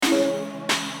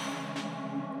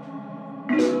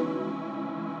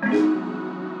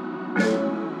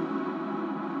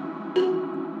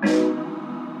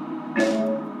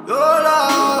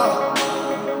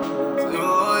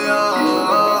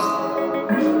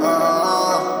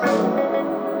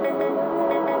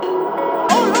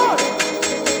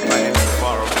MyNameIs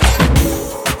Rufaro.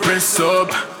 Press up,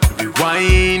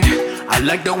 rewind. I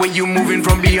like the way you moving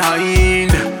from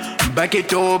behind. Back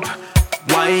it up,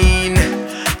 wine.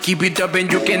 Keep it up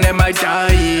and you can have my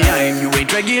time. You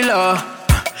ain't regular,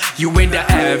 you ain't the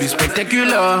average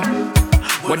spectacular.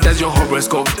 What does your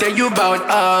horoscope tell you about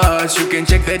us? You can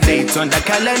check the dates on the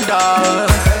calendar.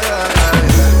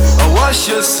 What's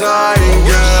your sign,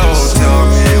 girl? Tell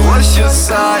me, what's your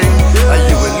sign? Are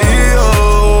you a Leo,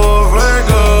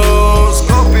 Virgo,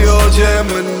 Scorpio,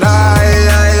 Gemini?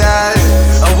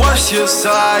 What's your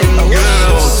sign,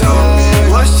 girl? Tell me,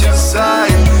 what's your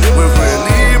sign? We're a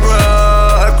Libra,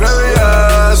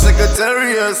 Aquarius,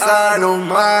 Sagittarius. I don't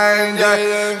mind,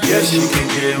 yeah. Yes, you can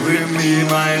get with me,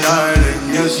 my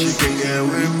darling. Yes, you can get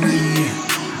with me.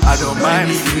 I don't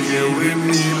mind if you get with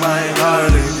me, my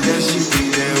darling. Yes, you can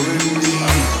get with me.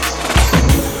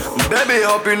 Baby,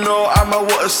 hope you know I'm a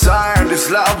water sign.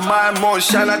 This light of mine won't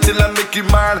shine until I make you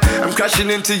mine. I'm crashing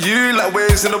into you like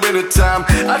waves in the winter time.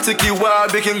 I take you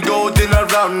wild, we can go dinner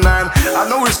around 9. I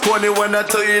know it's corny when I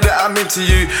tell you that I'm into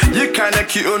you. You kinda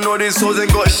cute, you know these hoes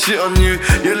ain't got shit on you.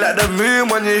 You're like the moon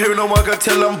when you hear no one can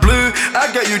tell I'm blue.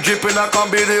 I get you dripping, I can't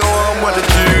be the one with the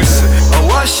juice.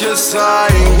 What's your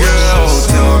sign, girl?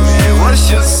 Tell me,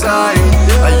 what's your sign?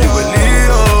 Are you a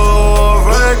Leo,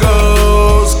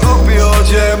 Virgo, Scorpio,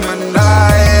 Gemini?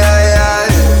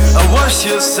 What's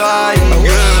your sign,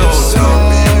 girl? Tell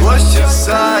me, what's your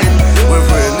sign? We're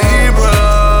a Libra,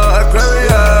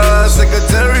 Aquarius,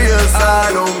 Sagittarius.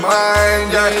 I don't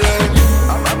mind, yeah.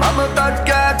 I'm a bad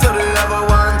guy to the other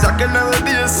ones. I can never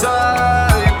be a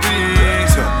side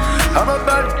piece. I'm a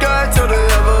bad guy to the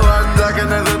other ones. I can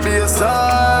never be a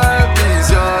side piece,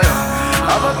 yeah.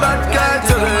 I'm a bad guy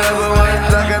to the other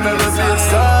ones. I can never be a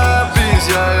side piece,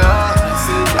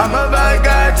 yeah. I'm a bad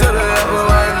guy to the other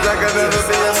ones. I can never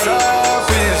be a side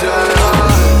piece, yeah.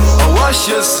 What's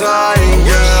your sign,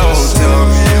 girl? Tell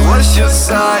me, what's your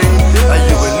sign? Are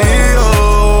you a Leo,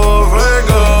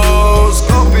 Virgo,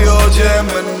 Scorpio,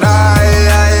 Gemini?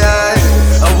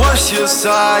 What's your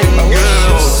sign,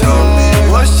 girl? Tell me,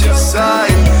 what's your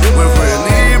sign? We're a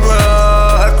Libra,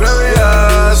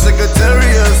 Aquarius,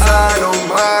 Sagittarius. I don't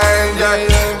mind, yeah.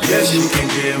 Yes, you can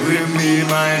get with me,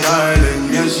 my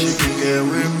darling. Yes, you can get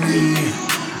with me.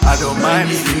 I don't mind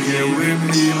if you get with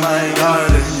me, my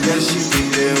darling. Yes, you can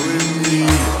get with me.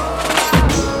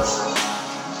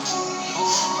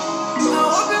 I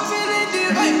hope you're feeling the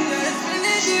vibe, yeah.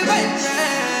 Feeling the vibe,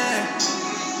 yeah.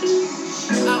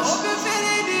 I hope you're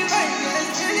feeling the vibe, yeah.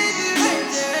 Feeling the vibe,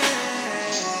 yeah.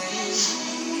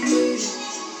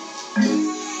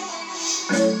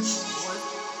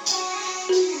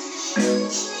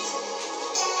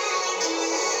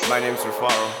 MyNameIs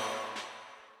Rufaro.